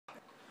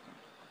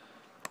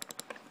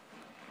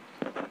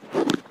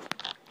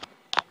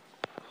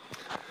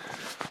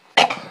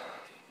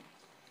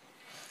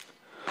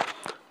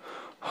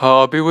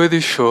I'll be with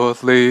you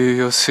shortly,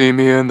 you'll see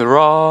me in the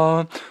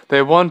raw.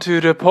 They want to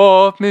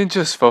deport me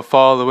just for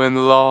following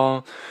the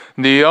law.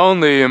 The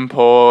only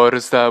import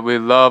is that we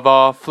love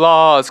our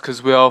flaws,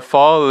 'cause we all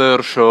fall a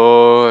little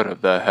short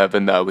of the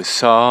heaven that we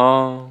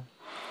saw.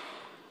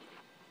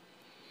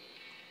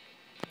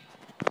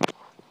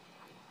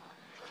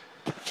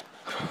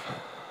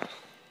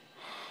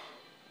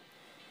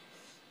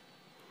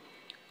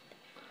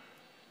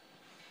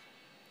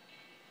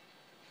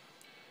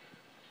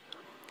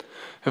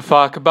 If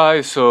I could buy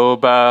your soul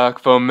back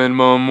for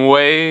minimum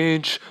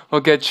wage,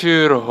 or get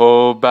you to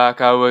hold back,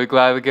 I would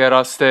gladly get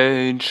off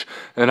stage.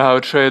 And I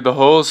would trade the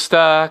whole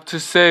stack to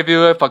save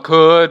you if I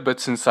could. But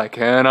since I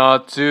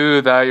cannot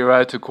do that, you're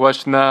right to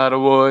question that I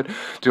would.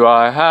 Do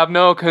I have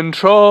no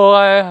control?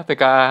 I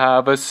think I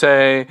have a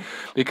say,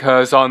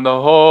 because on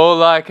the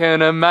whole I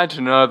can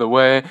imagine another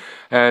way.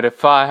 And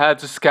if I had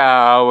to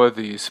scour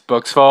these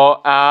books for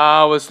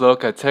hours,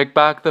 look, I'd take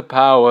back the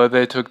power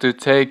they took to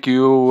take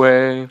you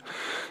away.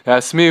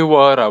 Ask me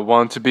what I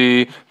want to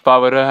be if I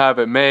were to have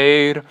it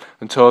made,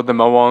 and told them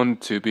I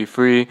want to be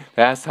free.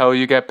 That's how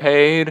you get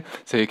paid,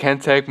 so you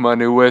can't take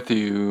money with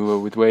you,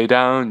 with way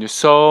down your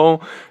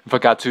soul. If I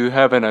got to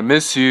heaven I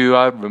miss you,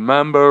 I'd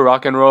remember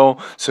rock and roll.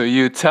 So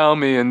you tell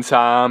me in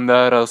time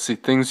that I'll see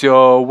things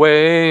your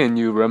way, and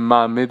you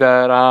remind me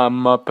that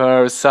I'm a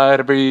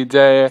parasite every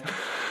day.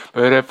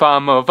 But if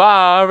I'm a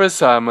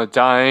virus, I'm a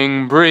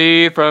dying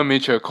breed, from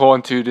each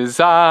according to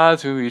desire,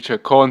 to each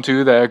according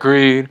to their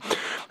greed.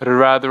 But I'd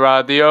rather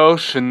ride the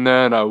ocean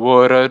than I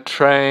would a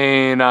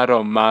train. I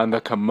don't mind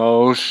the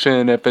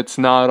commotion if it's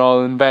not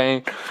all in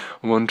vain.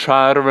 I won't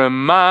try to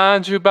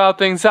remind you about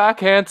things I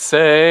can't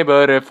say,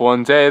 but if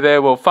one day they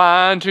will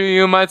find you,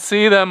 you might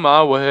see them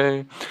my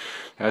way.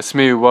 Ask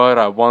me what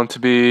I want to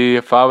be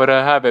if I were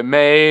to have it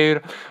made.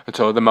 I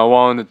told them I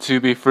wanted to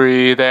be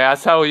free. They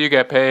asked how you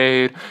get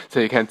paid, so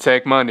you can't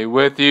take money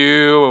with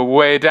you or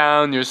way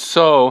down your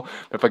soul.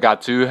 But if I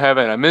got to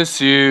heaven I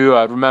miss you,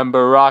 I'd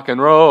remember rock and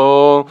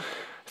roll.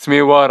 Ask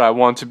me what I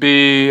want to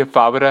be if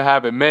I were to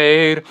have it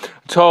made.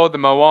 I told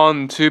them I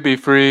wanted to be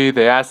free.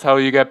 They asked how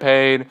you get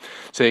paid,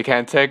 so you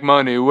can't take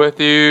money with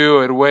you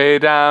or way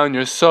down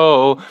your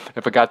soul.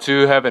 If I got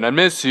to heaven I'd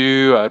miss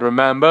you, I'd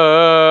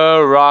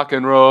remember rock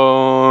and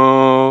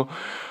roll.